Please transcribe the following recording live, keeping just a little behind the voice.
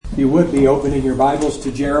you would be opening your Bibles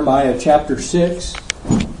to Jeremiah chapter 6.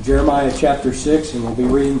 Jeremiah chapter 6, and we'll be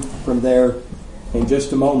reading from there in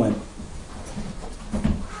just a moment.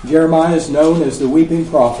 Jeremiah is known as the weeping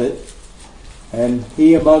prophet, and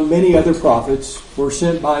he, among many other prophets, were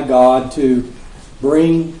sent by God to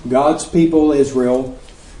bring God's people, Israel,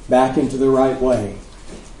 back into the right way.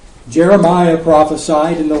 Jeremiah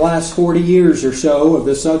prophesied in the last 40 years or so of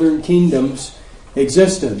the southern kingdom's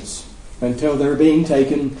existence until they're being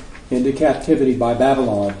taken into captivity by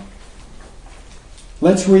Babylon.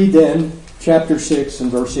 Let's read then chapter 6 and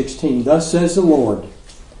verse 16. Thus says the Lord,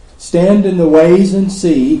 stand in the ways and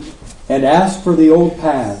see, and ask for the old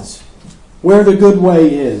paths, where the good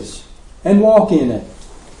way is, and walk in it.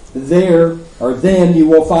 There, or then you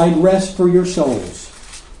will find rest for your souls.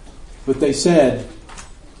 But they said,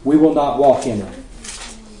 we will not walk in it.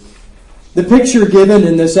 The picture given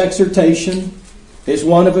in this exhortation is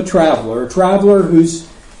one of a traveler who's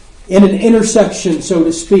in an intersection, so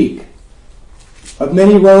to speak, of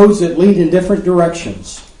many roads that lead in different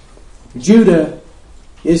directions. Judah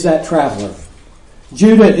is that traveler.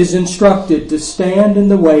 Judah is instructed to stand in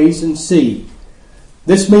the ways and see.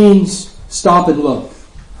 This means stop and look.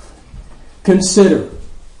 Consider.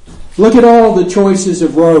 Look at all the choices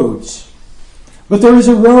of roads. But there is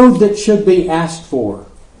a road that should be asked for,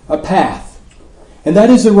 a path. And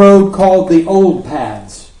that is the road called the old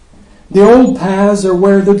paths. The old paths are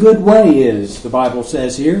where the good way is, the Bible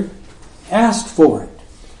says here. Ask for it.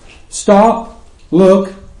 Stop,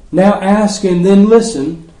 look, now ask and then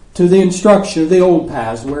listen to the instruction of the old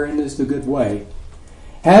paths, wherein is the good way.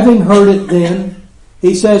 Having heard it then,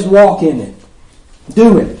 he says, walk in it.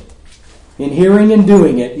 Do it. In hearing and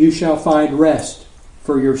doing it, you shall find rest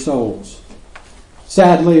for your souls.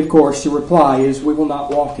 Sadly, of course, the reply is we will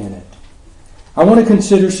not walk in it. I want to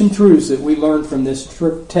consider some truths that we learn from this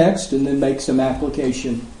text and then make some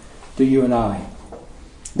application to you and I.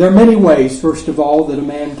 There are many ways, first of all, that a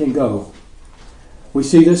man can go. We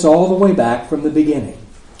see this all the way back from the beginning.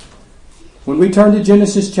 When we turn to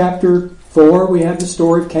Genesis chapter 4, we have the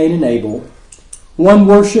story of Cain and Abel. One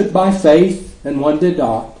worshipped by faith and one did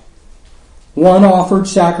not. One offered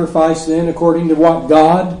sacrifice then according to what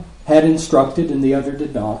God had instructed and the other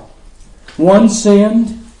did not. One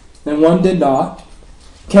sinned and one did not.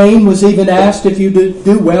 Cain was even asked, if you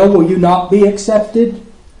do well, will you not be accepted?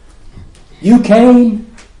 You,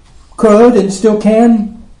 Cain, could and still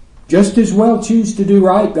can just as well choose to do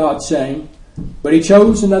right, God's saying. But he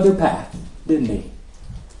chose another path, didn't he?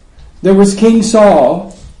 There was King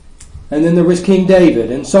Saul, and then there was King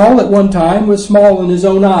David. And Saul at one time was small in his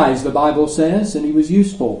own eyes, the Bible says, and he was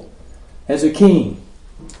useful as a king.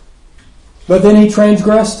 But then he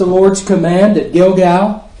transgressed the Lord's command at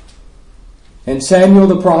Gilgal. And Samuel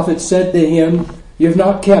the prophet said to him, you have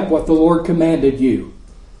not kept what the Lord commanded you.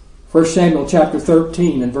 1 Samuel chapter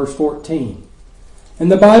 13 and verse 14.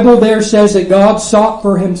 And the Bible there says that God sought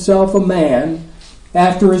for himself a man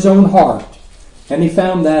after his own heart. And he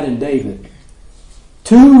found that in David.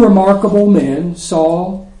 Two remarkable men,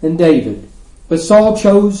 Saul and David. But Saul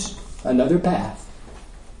chose another path.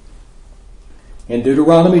 In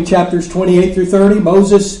Deuteronomy chapters 28 through 30,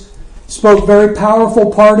 Moses spoke very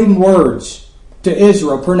powerful parting words to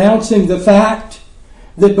Israel, pronouncing the fact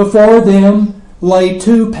that before them lay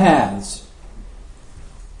two paths,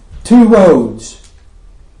 two roads.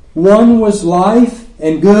 One was life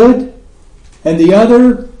and good, and the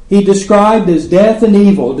other he described as death and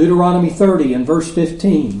evil, Deuteronomy 30 and verse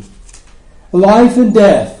 15. Life and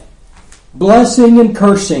death, blessing and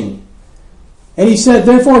cursing. And he said,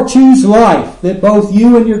 therefore choose life, that both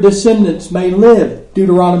you and your descendants may live,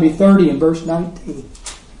 Deuteronomy 30 and verse 19.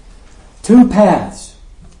 Two paths,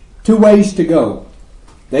 two ways to go.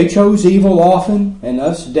 They chose evil often, and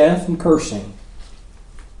us death and cursing.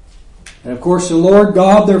 And of course the Lord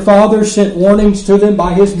God, their Father, sent warnings to them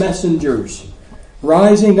by His messengers,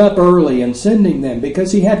 rising up early and sending them,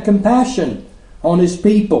 because He had compassion on His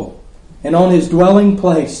people and on His dwelling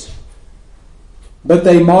place. But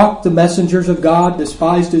they mocked the messengers of God,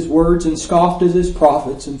 despised His words, and scoffed at His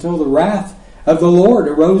prophets, until the wrath of the Lord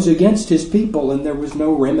arose against His people, and there was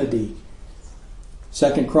no remedy.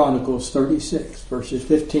 2 Chronicles 36, verses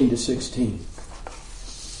 15 to 16.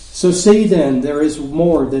 So see then, there is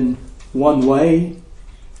more than one way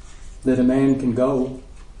that a man can go.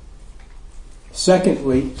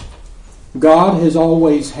 Secondly, God has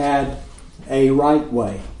always had a right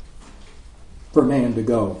way for man to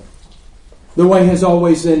go. The way has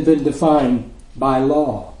always then been defined by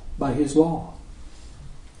law, by His law.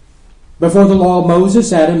 Before the law of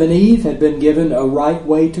Moses, Adam and Eve had been given a right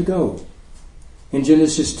way to go. In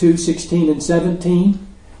Genesis 2:16 and 17,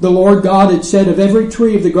 the Lord God had said, "Of every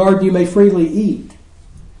tree of the garden you may freely eat,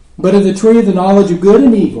 but of the tree of the knowledge of good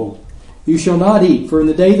and evil you shall not eat, for in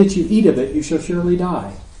the day that you eat of it you shall surely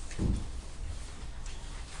die."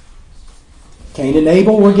 Cain and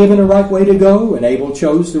Abel were given a right way to go, and Abel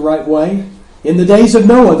chose the right way. In the days of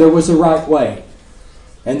Noah there was a right way,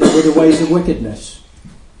 and there were the ways of wickedness.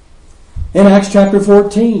 In Acts chapter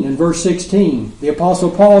 14 and verse 16, the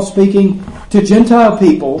Apostle Paul, speaking to Gentile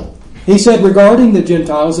people, he said regarding the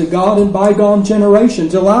Gentiles that God in bygone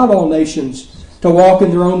generations allowed all nations to walk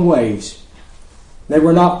in their own ways. They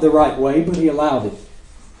were not the right way, but He allowed it.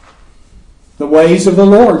 The ways of the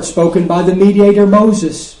Lord, spoken by the mediator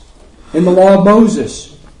Moses in the law of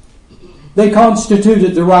Moses, they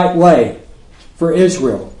constituted the right way for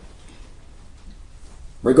Israel.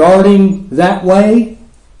 Regarding that way,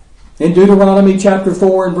 in Deuteronomy chapter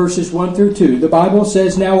 4 and verses 1 through 2, the Bible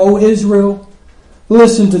says, "Now, O Israel,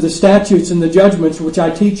 listen to the statutes and the judgments which I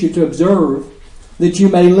teach you to observe, that you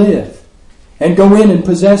may live, and go in and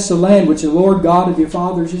possess the land which the Lord God of your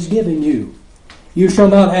fathers is giving you. You shall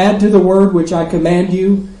not add to the word which I command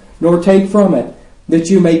you, nor take from it, that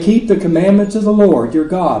you may keep the commandments of the Lord your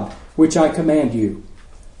God, which I command you."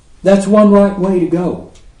 That's one right way to go.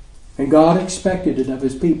 And God expected it of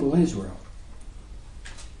His people Israel.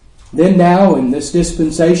 Then now, in this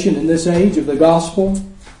dispensation, in this age of the gospel,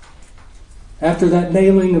 after that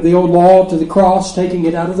nailing of the old law to the cross, taking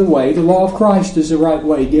it out of the way, the law of Christ is the right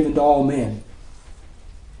way given to all men.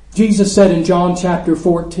 Jesus said in John chapter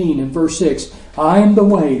 14 and verse 6, "I am the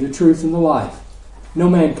way, the truth, and the life. No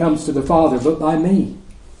man comes to the Father but by me."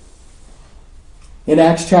 In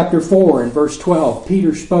Acts chapter 4 and verse 12,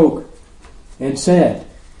 Peter spoke and said,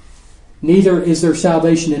 "Neither is there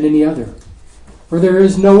salvation in any other, for there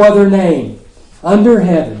is no other name under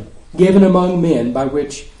heaven given among men by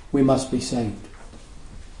which we must be saved."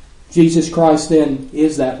 Jesus Christ then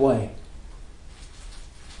is that way.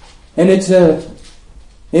 And it's an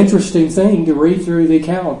interesting thing to read through the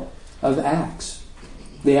account of Acts,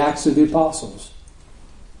 the Acts of the Apostles,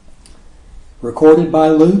 recorded by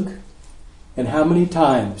Luke, and how many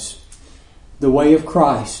times the way of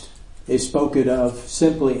Christ is spoken of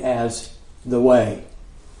simply as the way.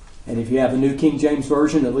 And if you have a New King James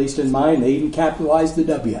Version, at least in mine, they even capitalize the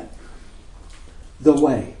W. The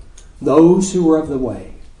way. Those who were of the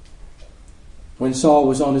way. When Saul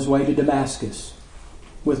was on his way to Damascus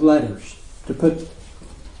with letters to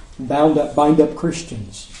bind up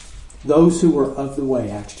Christians. Those who were of the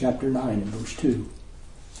way. Acts chapter 9 and verse 2.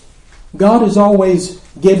 God has always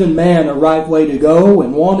given man a right way to go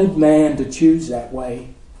and wanted man to choose that way.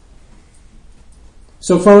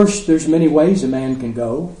 So first, there's many ways a man can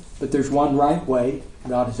go, but there's one right way.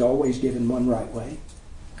 God has always given one right way.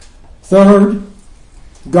 Third,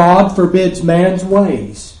 God forbids man's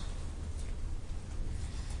ways.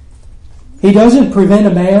 He doesn't prevent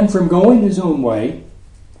a man from going his own way,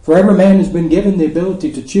 for every man has been given the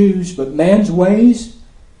ability to choose, but man's ways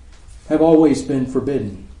have always been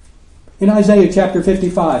forbidden. In Isaiah chapter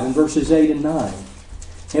 55 and verses 8 and 9.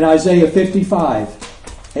 In Isaiah 55,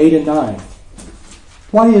 8 and 9.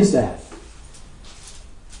 Why is that?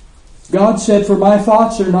 God said, "For my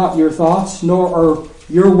thoughts are not your thoughts, nor are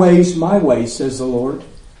your ways my ways, says the Lord.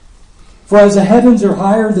 For as the heavens are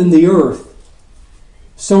higher than the earth,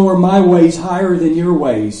 so are my ways higher than your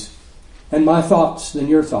ways, and my thoughts than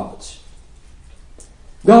your thoughts."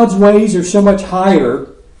 God's ways are so much higher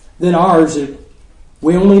than ours that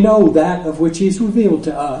we only know that of which He is revealed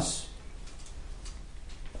to us.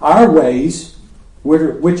 Our ways,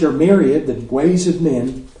 which are myriad, the ways of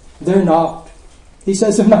men, they're not. He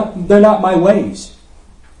says they're not my ways.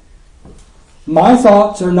 My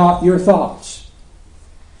thoughts are not your thoughts.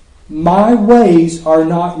 My ways are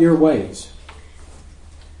not your ways.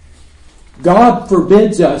 God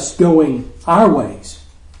forbids us going our ways.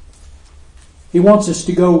 He wants us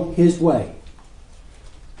to go His way.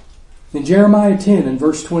 In Jeremiah 10 and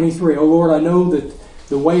verse 23, "O Lord, I know that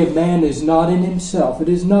the way of man is not in himself. It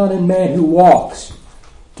is not in man who walks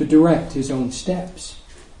to direct his own steps."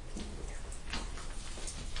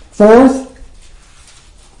 Fourth,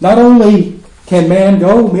 not only can man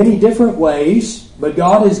go many different ways, but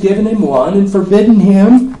God has given him one and forbidden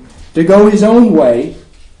him to go his own way.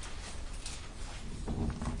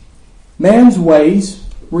 Man's ways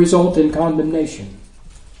result in condemnation.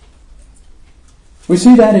 We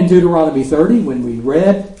see that in Deuteronomy 30 when we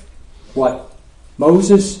read what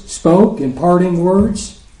Moses spoke in parting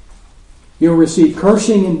words. You'll receive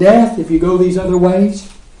cursing and death if you go these other ways.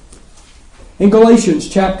 In Galatians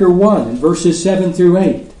chapter 1 and verses 7 through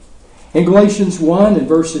 8. In Galatians 1 and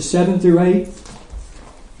verses 7 through 8,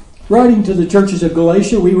 writing to the churches of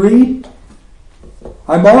Galatia, we read,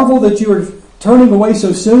 I marvel that you are turning away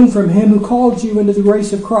so soon from him who called you into the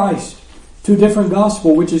grace of Christ to a different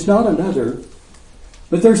gospel, which is not another.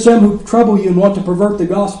 But there's some who trouble you and want to pervert the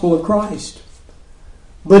gospel of Christ.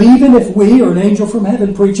 But even if we or an angel from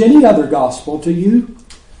heaven preach any other gospel to you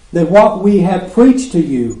than what we have preached to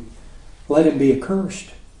you, let him be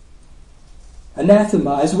accursed.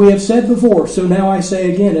 Anathema, as we have said before, so now I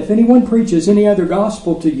say again, if anyone preaches any other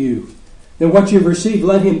gospel to you than what you've received,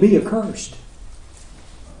 let him be accursed.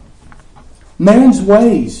 Man's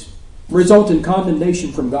ways result in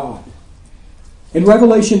condemnation from God. In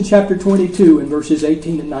Revelation chapter 22 and verses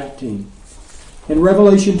 18 and 19. In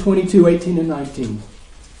Revelation 22, 18 and 19.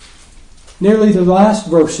 Nearly the last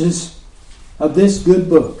verses of this good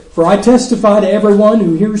book. For I testify to everyone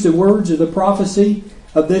who hears the words of the prophecy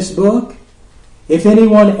of this book. If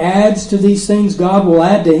anyone adds to these things, God will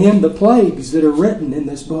add to him the plagues that are written in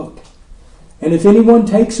this book. And if anyone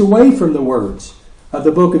takes away from the words of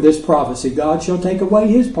the book of this prophecy, God shall take away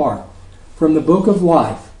his part from the book of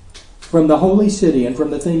life, from the holy city, and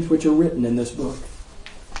from the things which are written in this book.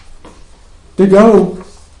 To go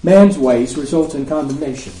man's ways results in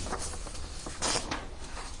condemnation.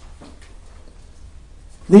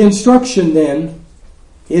 The instruction then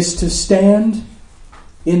is to stand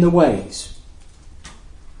in the ways.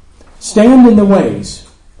 Stand in the ways.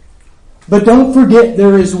 But don't forget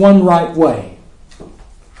there is one right way.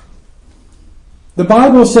 The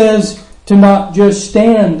Bible says to not just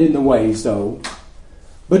stand in the ways, though,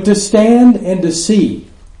 but to stand and to see.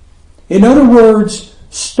 In other words,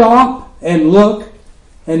 stop and look,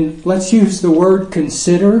 and let's use the word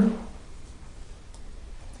consider.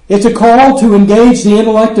 It's a call to engage the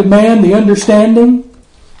intellect of man, the understanding.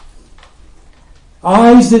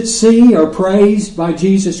 Eyes that see are praised by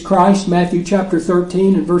Jesus Christ, Matthew chapter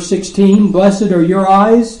 13 and verse 16. Blessed are your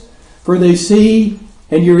eyes, for they see,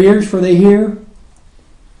 and your ears, for they hear.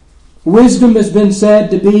 Wisdom has been said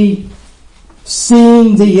to be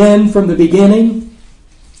seeing the end from the beginning.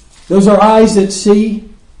 Those are eyes that see.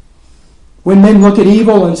 When men look at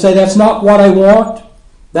evil and say, that's not what I want,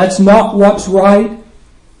 that's not what's right,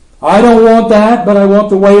 I don't want that, but I want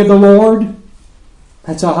the way of the Lord.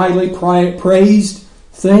 That's a highly praised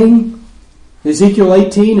thing. Ezekiel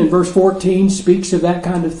 18 and verse 14 speaks of that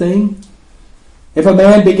kind of thing. If a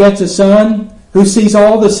man begets a son who sees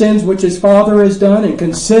all the sins which his father has done and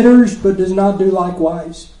considers but does not do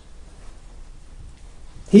likewise,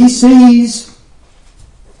 he sees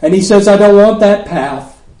and he says, I don't want that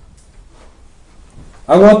path.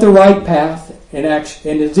 I want the right path. In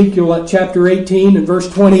Ezekiel chapter 18 and verse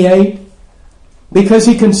 28, because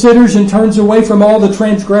he considers and turns away from all the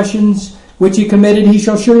transgressions which he committed, he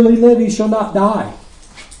shall surely live, he shall not die.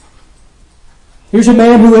 Here's a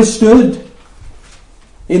man who has stood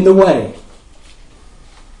in the way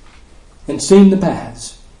and seen the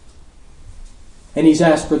paths, and he's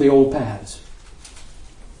asked for the old paths.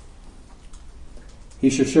 He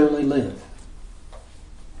shall surely live.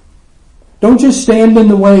 Don't just stand in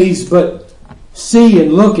the ways, but see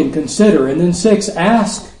and look and consider. And then 6,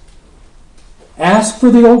 ask. Ask for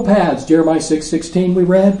the old paths. Jeremiah 6:16 we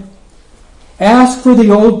read. Ask for the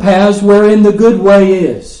old paths wherein the good way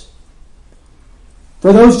is.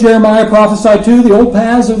 For those Jeremiah prophesied to, the old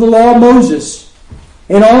paths of the law of Moses,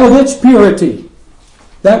 in all of its purity.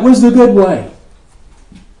 That was the good way.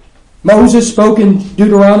 Moses spoke in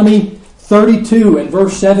Deuteronomy 32 and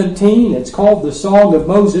verse 17. It's called the Song of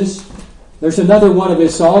Moses. There's another one of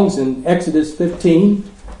his songs in Exodus 15.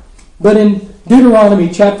 But in Deuteronomy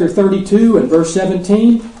chapter 32 and verse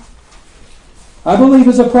 17, I believe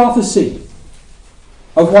is a prophecy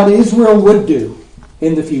of what Israel would do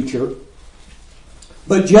in the future.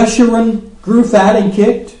 But Jeshurun grew fat and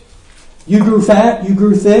kicked. You grew fat, you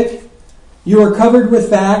grew thick. You are covered with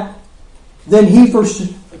fat. Then he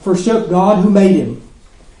forsook God who made him,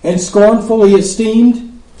 and scornfully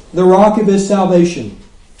esteemed the rock of his salvation.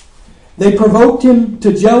 They provoked him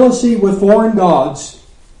to jealousy with foreign gods,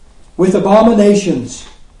 with abominations.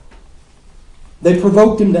 They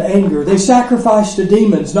provoked him to anger. They sacrificed to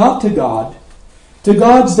demons, not to God, to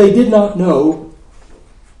gods they did not know,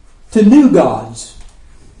 to new gods,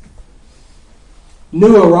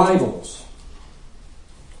 new arrivals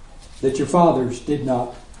that your fathers did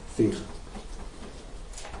not fear.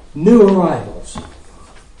 New arrivals.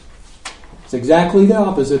 It's exactly the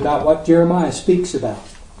opposite about what Jeremiah speaks about.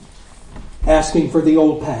 Asking for the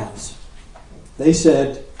old paths. They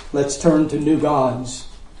said, let's turn to new gods,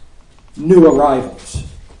 new arrivals.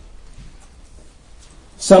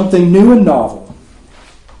 Something new and novel.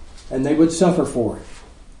 And they would suffer for it.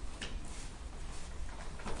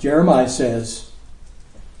 Jeremiah says,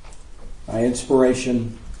 by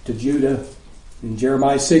inspiration to Judah In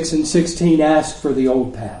Jeremiah 6 and 16, ask for the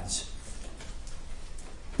old paths.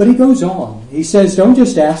 But he goes on. He says, don't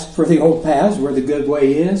just ask for the old paths where the good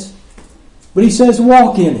way is, but he says,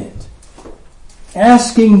 walk in it.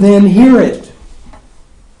 Asking then, hear it.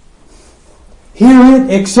 Hear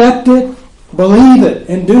it, accept it, believe it,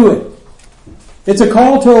 and do it. It's a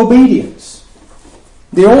call to obedience.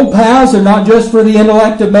 The old paths are not just for the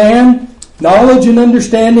intellect of man, knowledge and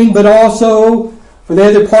understanding, but also for the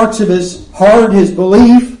other parts of his heart, his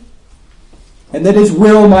belief, and that his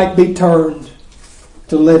will might be turned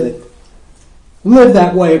to live it. Live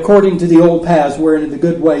that way according to the old paths wherein the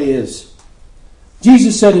good way is.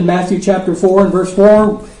 Jesus said in Matthew chapter 4 and verse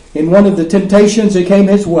 4, in one of the temptations that came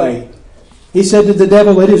his way, he said to the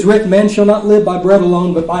devil, it is written, man shall not live by bread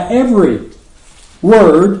alone, but by every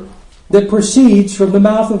word that proceeds from the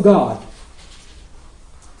mouth of God.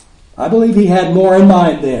 I believe he had more in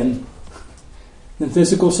mind then than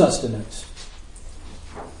physical sustenance,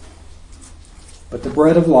 but the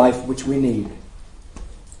bread of life which we need.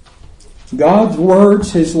 God's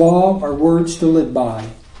words, His law, are words to live by.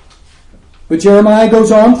 But Jeremiah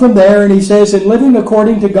goes on from there and he says, in living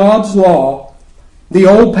according to God's law, the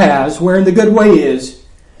old paths, wherein the good way is,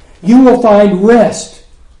 you will find rest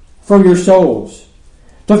for your souls.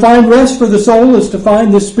 To find rest for the soul is to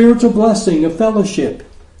find the spiritual blessing of fellowship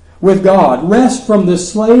with God. Rest from the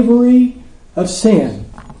slavery of sin,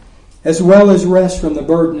 as well as rest from the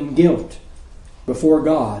burden and guilt before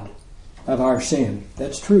God of our sin.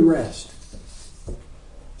 That's true rest.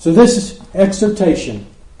 So this is exhortation.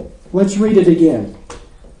 Let's read it again.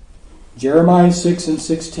 Jeremiah 6 and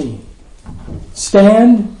 16.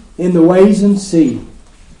 Stand in the ways and see,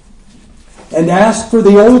 and ask for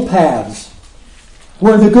the old paths,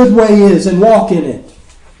 where the good way is, and walk in it.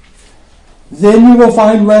 Then you will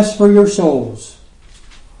find rest for your souls.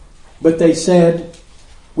 But they said,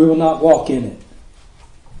 we will not walk in it.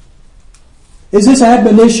 Is this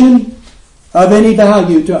admonition of any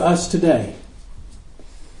value to us today?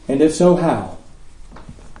 And if so, how?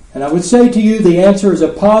 And I would say to you, the answer is a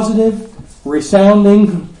positive,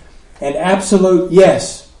 resounding, and absolute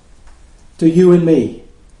yes to you and me.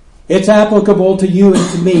 It's applicable to you and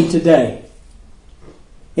to me today.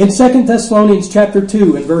 In 2 Thessalonians chapter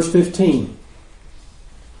 2 and verse 15,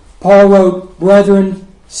 Paul wrote, brethren,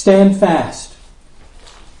 stand fast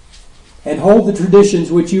and hold the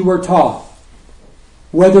traditions which you were taught,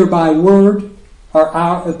 whether by word or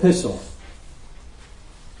our epistle.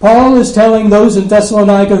 Paul is telling those in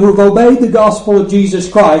Thessalonica who have obeyed the gospel of Jesus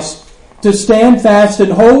Christ to stand fast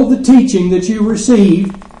and hold the teaching that you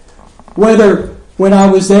received, whether when I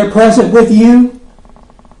was there present with you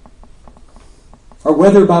or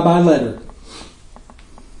whether by my letter.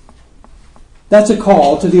 That's a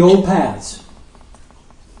call to the old paths.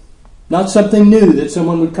 Not something new that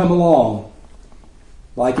someone would come along,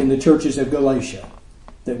 like in the churches of Galatia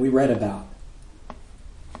that we read about.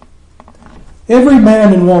 Every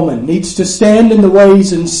man and woman needs to stand in the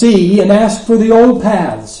ways and see and ask for the old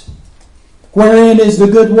paths, wherein is the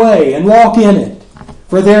good way, and walk in it,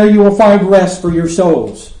 for there you will find rest for your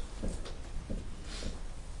souls.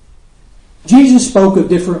 Jesus spoke of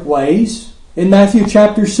different ways in Matthew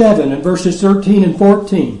chapter 7 and verses 13 and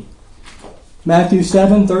 14. Matthew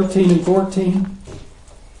 7, 13 and 14.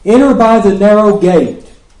 Enter by the narrow gate,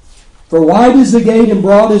 for wide is the gate and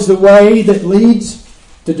broad is the way that leads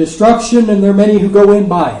to destruction, and there are many who go in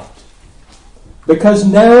by it. Because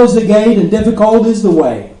narrow is the gate and difficult is the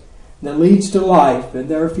way that leads to life, and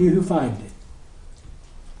there are few who find it.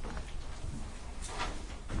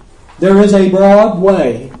 There is a broad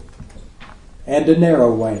way and a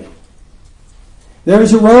narrow way. There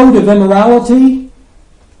is a road of immorality.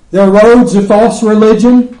 There are roads of false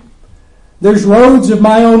religion. There's roads of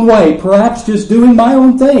my own way, perhaps just doing my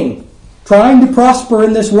own thing, trying to prosper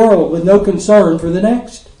in this world with no concern for the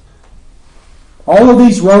next. All of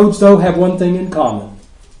these roads, though, have one thing in common,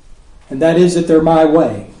 and that is that they're my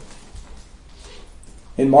way.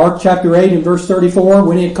 In Mark chapter 8 and verse 34,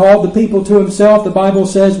 when he had called the people to himself, the Bible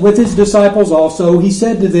says, with his disciples also, he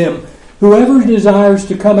said to them, whoever desires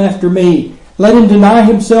to come after me, let him deny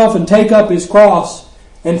himself and take up his cross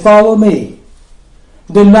and follow me.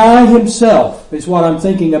 Deny himself is what I'm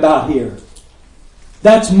thinking about here.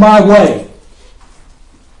 That's my way.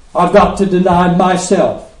 I've got to deny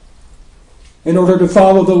myself in order to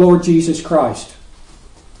follow the Lord Jesus Christ.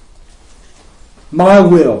 My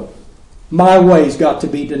will, my way's got to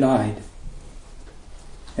be denied.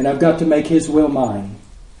 And I've got to make His will mine.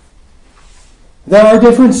 There are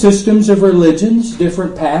different systems of religions,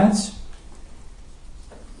 different paths.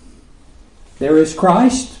 There is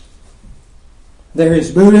Christ. There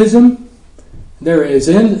is Buddhism. There is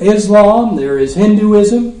Islam. There is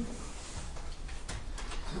Hinduism.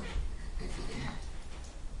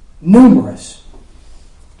 Numerous.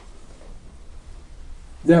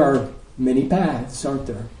 There are many paths, aren't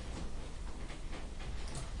there?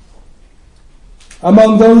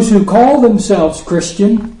 Among those who call themselves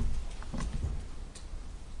Christian,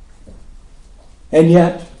 and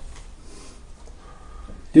yet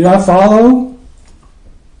do not follow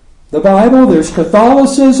the Bible, there's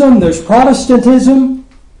Catholicism, there's Protestantism.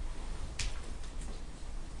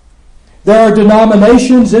 There are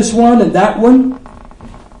denominations, this one and that one,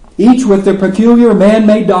 each with their peculiar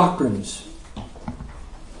man-made doctrines.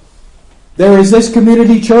 There is this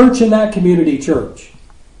community church and that community church.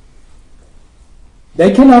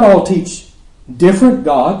 They cannot all teach different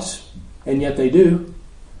gods, and yet they do,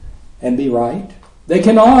 and be right. They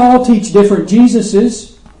cannot all teach different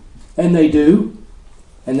Jesuses, and they do,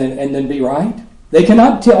 and then be right. They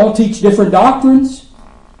cannot all teach different doctrines,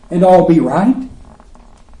 and all be right.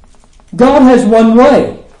 God has one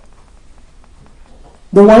way.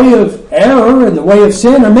 The way of error and the way of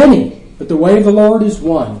sin are many, but the way of the Lord is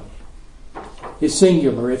one, is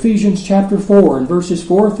singular. Ephesians chapter 4 and verses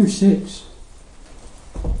 4 through 6.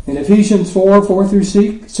 In Ephesians 4 through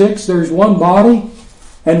 6, there's one body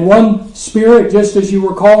and one Spirit, just as you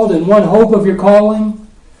were called, and one hope of your calling,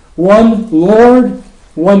 one Lord,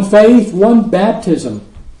 one faith, one baptism,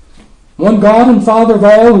 one God and Father of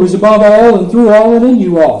all, who is above all and through all and in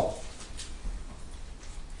you all.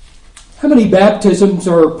 How many baptisms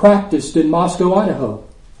are practiced in Moscow, Idaho?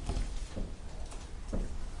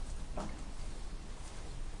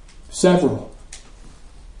 Several.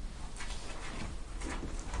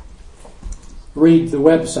 Read the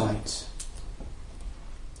websites.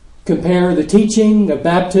 Compare the teaching of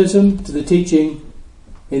baptism to the teaching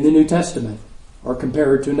in the New Testament, or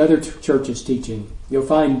compare it to another church's teaching. You'll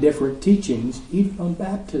find different teachings even on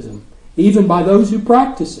baptism, even by those who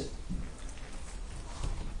practice it.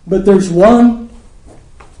 But there's one,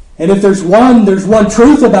 and if there's one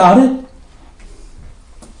truth about it.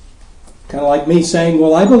 Kind of like me saying,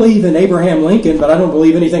 well, I believe in Abraham Lincoln, but I don't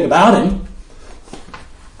believe anything about him.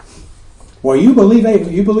 Well, you believe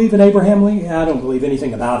in Abraham Lincoln? I don't believe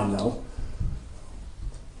anything about him, though.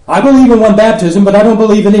 I believe in one baptism, but I don't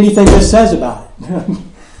believe in anything this says about it.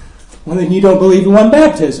 Well, then you don't believe in one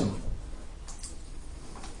baptism.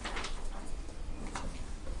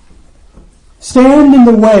 Stand in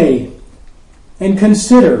the way and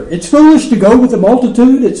consider. It's foolish to go with the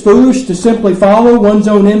multitude. It's foolish to simply follow one's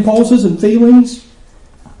own impulses and feelings.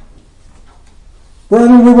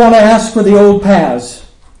 Brethren, we want to ask for the old paths.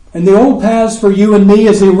 And the old paths for you and me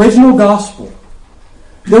is the original gospel.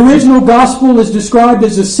 The original gospel is described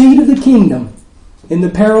as the seed of the kingdom in the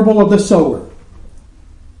parable of the sower.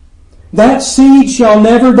 That seed shall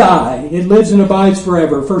never die. It lives and abides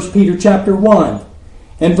forever. 1 Peter chapter 1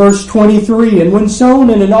 and verse 23. And when sown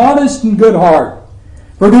in an honest and good heart,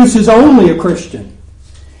 produces only a Christian.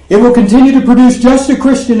 It will continue to produce just a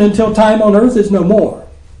Christian until time on earth is no more.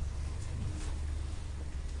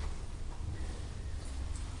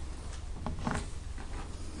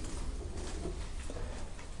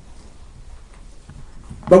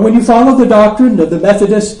 But when you follow the doctrine of the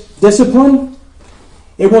Methodist discipline,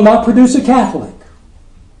 it will not produce a Catholic.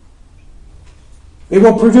 It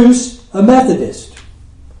will produce a Methodist.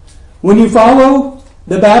 When you follow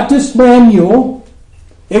the Baptist manual,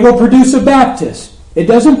 it will produce a Baptist. It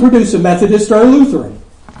doesn't produce a Methodist or a Lutheran.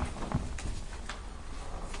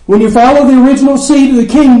 When you follow the original seed of the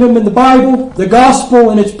kingdom in the Bible, the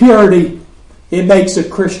gospel in its purity, it makes a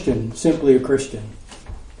Christian, simply a Christian.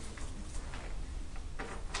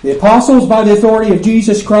 The apostles, by the authority of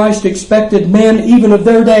Jesus Christ, expected men even of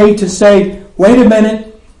their day to say, wait a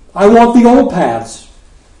minute, I want the old paths.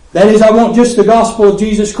 That is, I want just the gospel of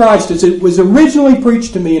Jesus Christ as it was originally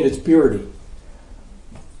preached to me in its purity.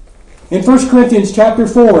 In 1 Corinthians chapter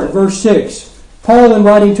 4 and verse 6, Paul, in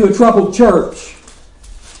writing to a troubled church,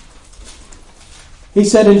 he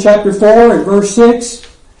said in chapter 4 and verse 6,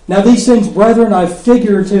 now these things, brethren, I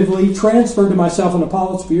figuratively transferred to myself and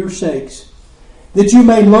Apollos for your sakes, that you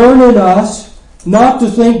may learn in us not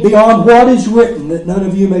to think beyond what is written, that none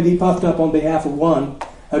of you may be puffed up on behalf of one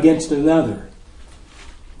against another.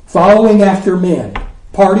 Following after men.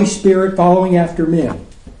 Party spirit, following after men.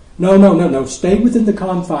 No. Stay within the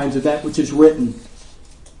confines of that which is written.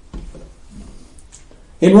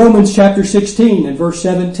 In Romans chapter 16 and verse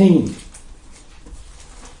 17.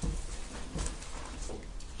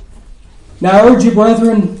 Now I urge you,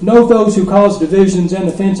 brethren, note those who cause divisions and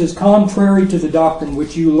offenses contrary to the doctrine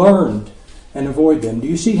which you learned, and avoid them. Do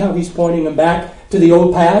you see how he's pointing them back to the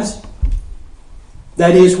old paths?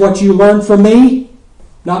 That is, what you learned from me,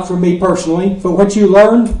 not from me personally, but what you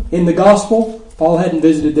learned in the gospel. Paul hadn't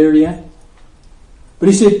visited there yet. But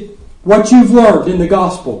he said, what you've learned in the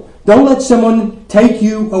gospel. Don't let someone take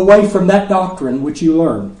you away from that doctrine which you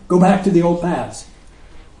learned. Go back to the old paths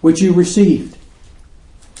which you received.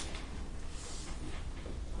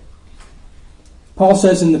 Paul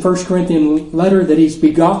says in the 1 Corinthians letter that he's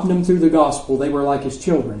begotten them through the gospel. They were like his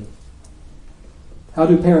children. How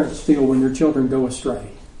do parents feel when their children go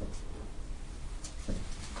astray?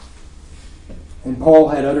 And Paul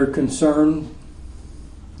had utter concern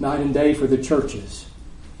night and day for the churches.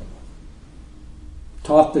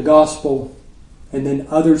 Taught the gospel, and then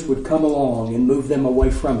others would come along and move them away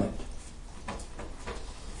from it.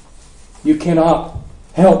 You cannot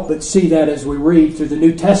help but see that as we read through the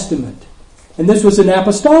New Testament. And this was in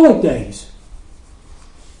apostolic days.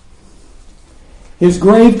 His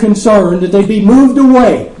grave concern that they be moved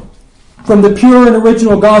away from the pure and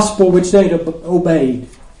original gospel which they had obeyed.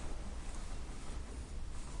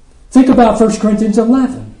 Think about 1 Corinthians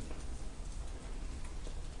 11.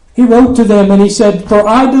 He wrote to them and he said, for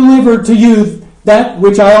I delivered to you that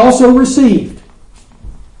which I also received.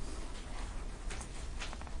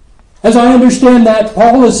 As I understand that,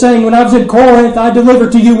 Paul is saying, when I was in Corinth, I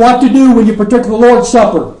delivered to you what to do when you partook of the Lord's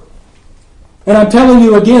Supper. And I'm telling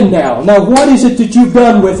you again now. Now, what is it that you've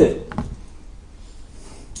done with it?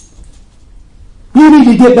 You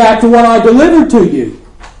need to get back to what I delivered to you.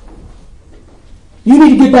 You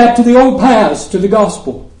need to get back to the old paths, to the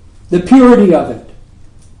gospel, the purity of it.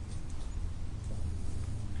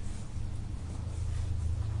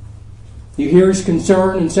 You hear his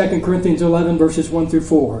concern in 2 Corinthians 11, verses 1 through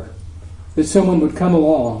 4, that someone would come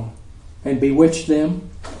along and bewitch them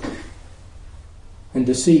and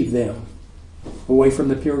deceive them away from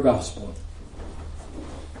the pure gospel.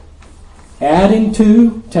 Adding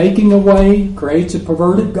to, taking away, creates a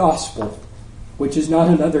perverted gospel, which is not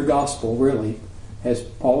another gospel, really, as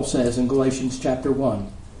Paul says in Galatians chapter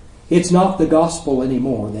 1. It's not the gospel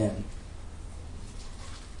anymore then.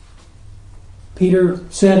 Peter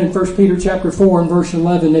said in 1 Peter chapter 4 and verse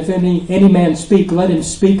 11, if any man speak, let him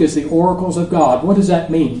speak as the oracles of God. What does that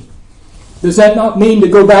mean? Does that not mean to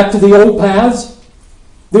go back to the old paths?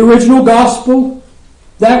 The original gospel?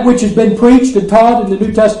 That which has been preached and taught in the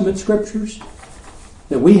New Testament scriptures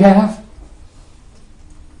that we have?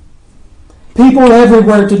 People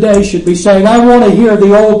everywhere today should be saying, I want to hear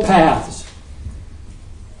the old paths.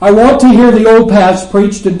 I want to hear the old paths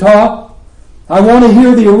preached and taught. I want to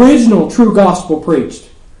hear the original true gospel preached.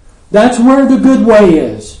 That's where the good way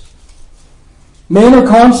is. Men are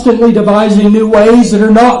constantly devising new ways that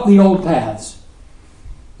are not the old paths.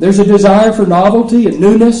 There's a desire for novelty and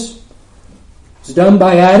newness. It's done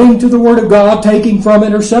by adding to the Word of God, taking from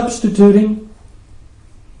it, or substituting.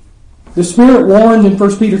 The Spirit warned in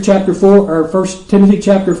 1 Timothy chapter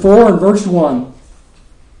 4 and verse 1.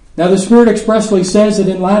 Now the Spirit expressly says that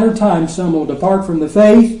in latter times some will depart from the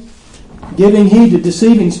faith, giving heed to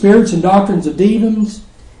deceiving spirits and doctrines of demons,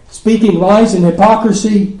 speaking lies and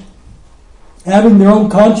hypocrisy, having their own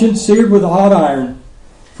conscience seared with a hot iron,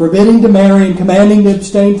 forbidding to marry and commanding to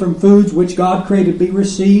abstain from foods which God created be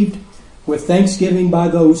received with thanksgiving by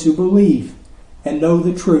those who believe and know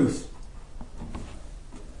the truth.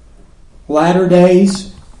 Latter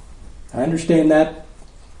days, I understand that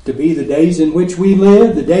to be the days in which we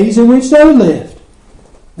live, the days in which they lived.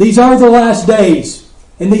 These are the last days.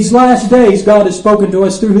 In these last days, God has spoken to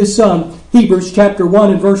us through His Son, Hebrews chapter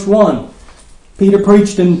 1 and verse 1. Peter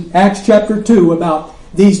preached in Acts chapter 2 about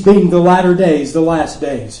these being the latter days, the last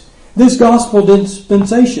days. This gospel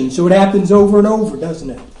dispensation, so it happens over and over,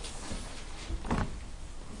 doesn't it?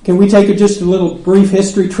 Can we take just a little brief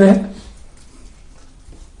history trip?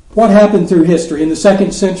 What happened through history? In the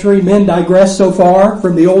 2nd century, men digressed so far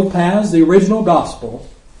from the old paths, the original gospel,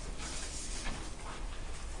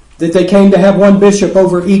 that they came to have one bishop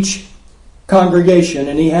over each congregation,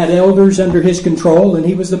 and he had elders under his control, and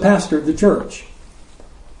he was the pastor of the church.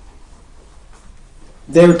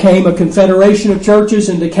 There came a confederation of churches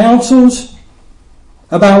into councils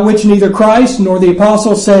about which neither Christ nor the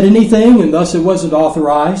apostles said anything, and thus it wasn't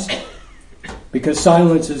authorized, because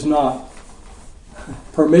silence is not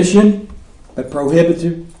permission, but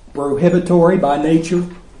prohibitory by nature.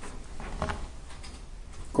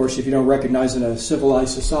 Of course, if you don't recognize in a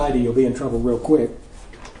civilized society, you'll be in trouble real quick.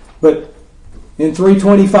 But in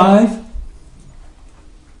 325,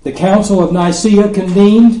 the Council of Nicaea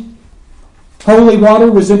convened. Holy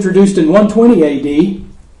water was introduced in 120 A.D.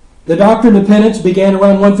 The doctrine of penance began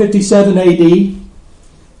around 157 A.D.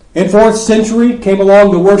 In 4th century came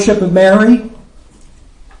along the worship of Mary.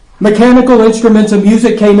 Mechanical instruments of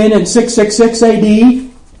music came in 666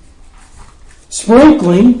 AD.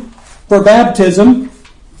 Sprinkling for baptism,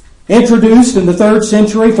 introduced in the 3rd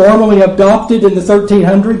century, formally adopted in the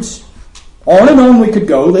 1300s. On and on we could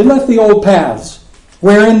go. They left the old paths,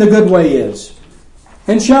 wherein the good way is.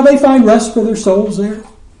 And shall they find rest for their souls there?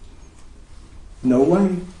 No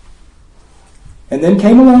way. And then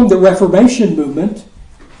came along the Reformation movement.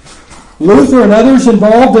 Luther and others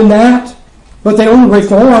involved in that, but they only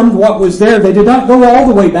reformed what was there. They did not go all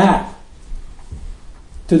the way back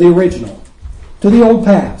to the original, to the old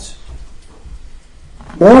paths.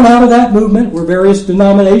 Born out of that movement were various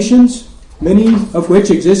denominations, many of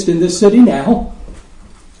which exist in this city now.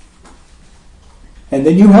 And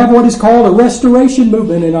then you have what is called a restoration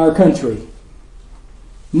movement in our country.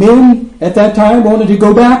 Men at that time wanted to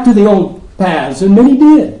go back to the old paths, and many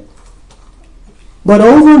did. But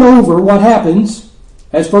over and over, what happens,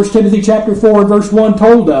 as 1 Timothy chapter 4 verse 1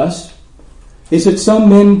 told us, is that some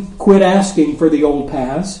men quit asking for the old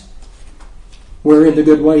paths, wherein the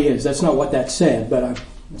good way is. That's not what that said, but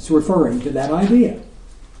it's referring to that idea.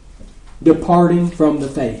 Departing from the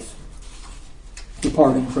faith.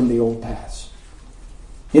 Departing from the old paths.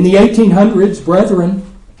 In the 1800s, brethren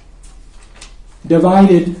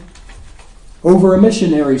divided over a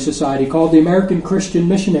missionary society called the American Christian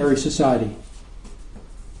Missionary Society.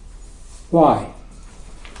 Why?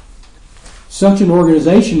 Such an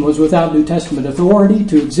organization was without New Testament authority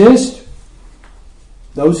to exist.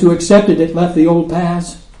 Those who accepted it left the old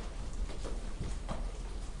paths.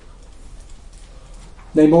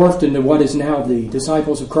 They morphed into what is now the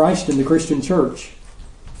Disciples of Christ in the Christian church.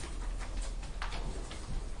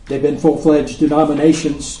 They've been full-fledged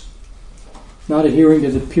denominations, not adhering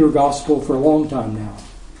to the pure gospel for a long time now.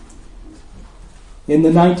 In the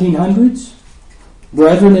 1900s,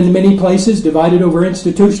 brethren in many places divided over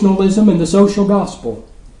institutionalism and the social gospel.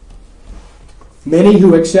 Many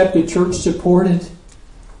who accepted church-supported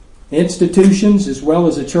institutions as well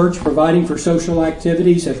as a church providing for social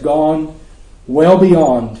activities have gone well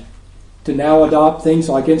beyond to now adopt things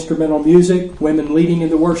like instrumental music, women leading in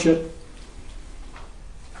the worship.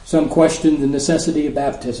 Some question the necessity of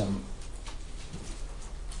baptism.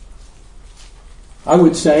 I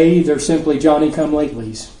would say they're simply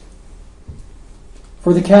Johnny-come-latelys.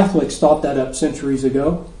 For the Catholics thought that up centuries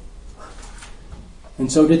ago,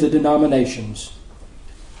 and so did the denominations.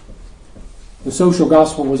 The social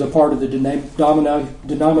gospel was a part of the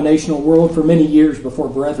denominational world for many years before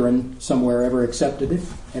brethren somewhere ever accepted it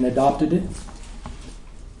and adopted it.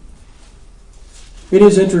 It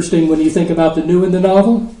is interesting when you think about the new and the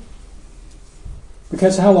novel,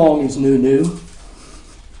 because how long is new?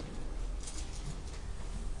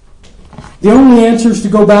 The only answer is to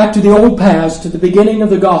go back to the old paths, to the beginning of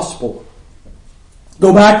the gospel.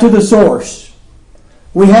 Go back to the source.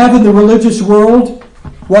 We have in the religious world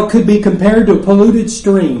what could be compared to a polluted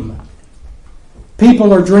stream.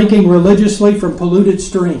 People are drinking religiously from polluted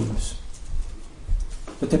streams.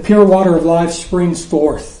 But the pure water of life springs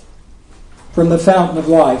forth from the fountain of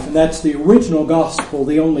life, and that's the original gospel,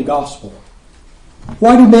 the only gospel.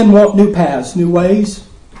 Why do men want new paths, new ways?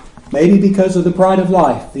 Maybe because of the pride of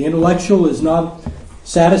life. The intellectual is not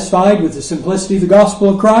satisfied with the simplicity of the gospel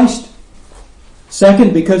of Christ.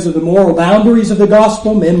 Second, because of the moral boundaries of the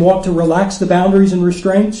gospel. Men want to relax the boundaries and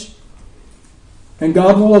restraints. And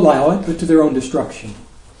God will allow it, but to their own destruction.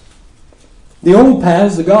 The old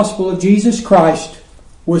paths, the gospel of Jesus Christ,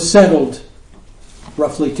 was settled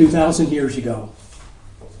roughly 2,000 years ago.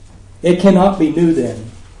 It cannot be new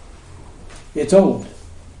then. It's old.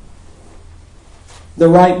 The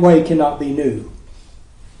right way cannot be new.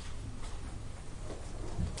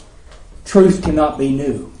 Truth cannot be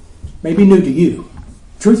new. Maybe new to you.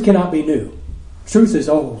 Truth cannot be new. Truth is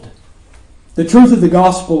old. The truth of the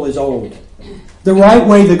gospel is old. The right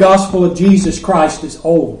way, the gospel of Jesus Christ, is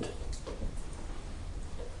old.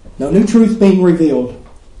 No new truth being revealed.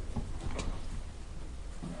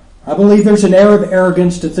 I believe there's an air of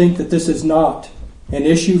arrogance to think that this is not an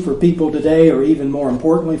issue for people today, or even more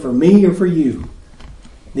importantly for me or for you.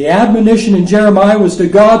 The admonition in Jeremiah was to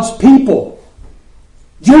God's people.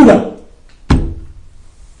 Judah.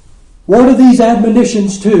 What are these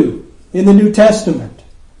admonitions to in the New Testament?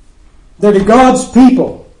 They're to God's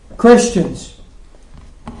people, Christians.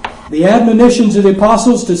 The admonitions of the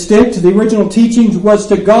apostles to stick to the original teachings was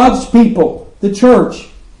to God's people, the church.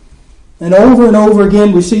 And over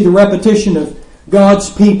again we see the repetition of God's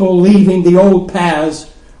people leaving the old paths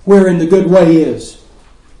wherein the good way is.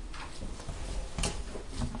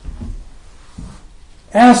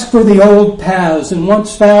 Ask for the old paths, and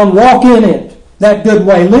once found, walk in it, that good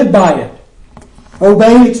way, live by it.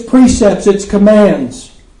 Obey its precepts, its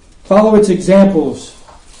commands. Follow its examples.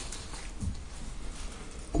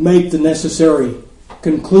 Make the necessary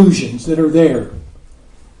conclusions that are there.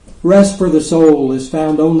 Rest for the soul is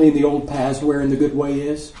found only in the old paths wherein the good way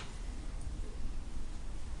is.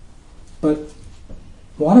 But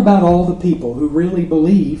what about all the people who really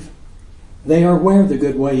believe they are where the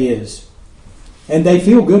good way is? And they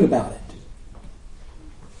feel good about it.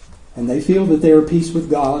 And they feel that they are at peace with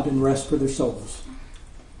God and rest for their souls.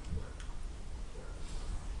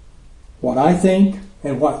 What I think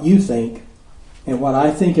and what you think, and what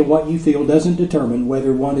I think and what you feel doesn't determine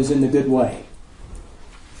whether one is in the good way,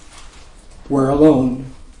 where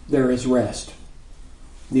alone there is rest.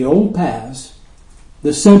 The old paths,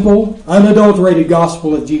 the simple, unadulterated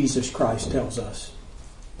gospel of Jesus Christ tells us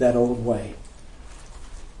that old way.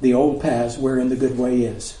 The old paths wherein the good way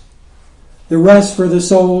is. The rest for the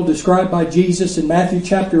soul described by Jesus in Matthew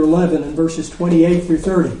chapter 11 and verses 28 through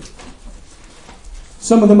 30.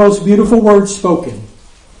 Some of the most beautiful words spoken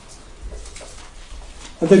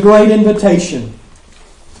of the great invitation,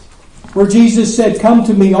 where Jesus said, "Come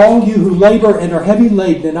to me, all you who labor and are heavy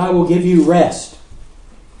laden, and I will give you rest.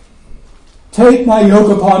 Take my yoke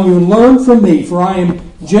upon you and learn from me, for I am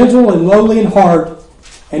gentle and lowly in heart,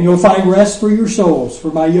 and you'll find rest for your souls. For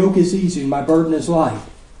my yoke is easy and my burden is light."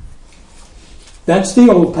 That's the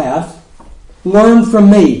old path. Learn from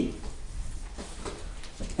me.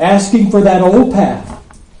 Asking for that old path.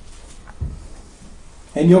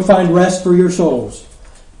 And you'll find rest for your souls.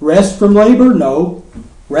 Rest from labor? No.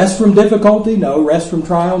 Rest from difficulty? No. Rest from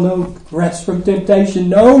trial? No. Rest from temptation?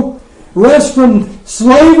 No. Rest from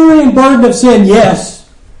slavery and burden of sin? Yes.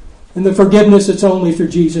 And the forgiveness that's only through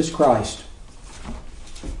Jesus Christ.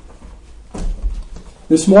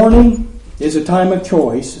 This morning is a time of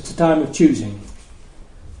choice. It's a time of choosing.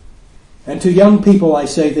 And to young people I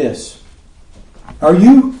say this. Are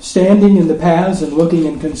you standing in the paths and looking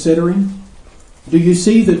and considering? Do you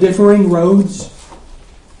see the differing roads?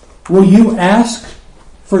 Will you ask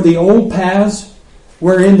for the old paths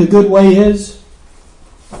wherein the good way is?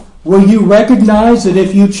 Will you recognize that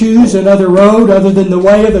if you choose another road other than the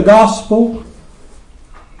way of the gospel,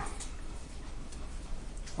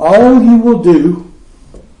 all you will do,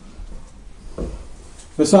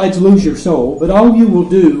 besides lose your soul, but all you will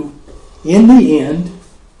do in the end,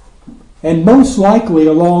 and most likely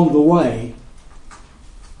along the way,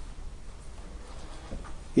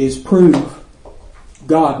 is prove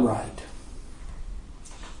God right.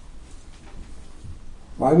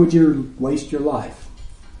 Why would you waste your life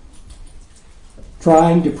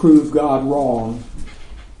trying to prove God wrong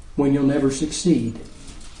when you'll never succeed?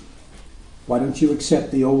 Why don't you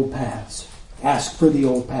accept the old paths? Ask for the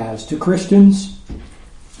old paths. To Christians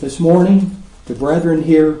this morning, to brethren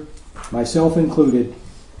here, myself included,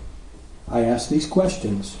 I ask these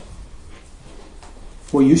questions.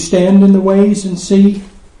 Will you stand in the ways and see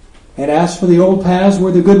and ask for the old paths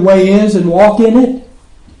where the good way is and walk in it?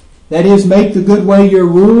 That is, make the good way your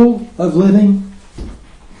rule of living.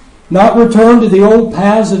 Not return to the old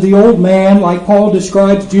paths of the old man, like Paul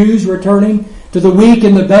describes Jews returning to the weak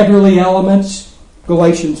and the beggarly elements,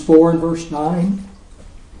 Galatians 4 and verse 9.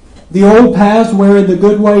 The old paths wherein the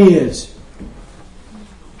good way is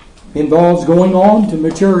involves going on to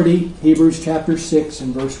maturity, Hebrews chapter 6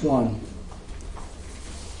 and verse 1.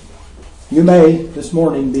 You may, this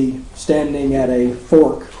morning, be standing at a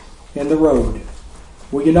fork in the road.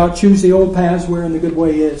 Will you not choose the old paths wherein the good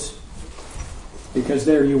way is? Because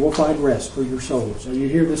there you will find rest for your souls. Are you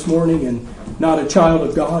here this morning and not a child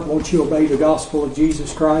of God? Won't you obey the gospel of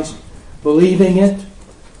Jesus Christ? Believing it,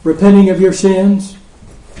 repenting of your sins,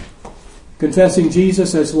 confessing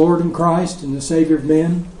Jesus as Lord and Christ and the Savior of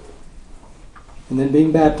men, and then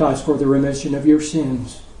being baptized for the remission of your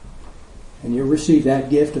sins. And you'll receive that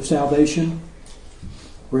gift of salvation.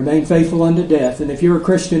 Remain faithful unto death. And if you're a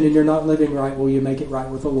Christian and you're not living right, will you make it right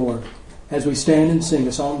with the Lord? As we stand and sing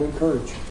a song to encourage.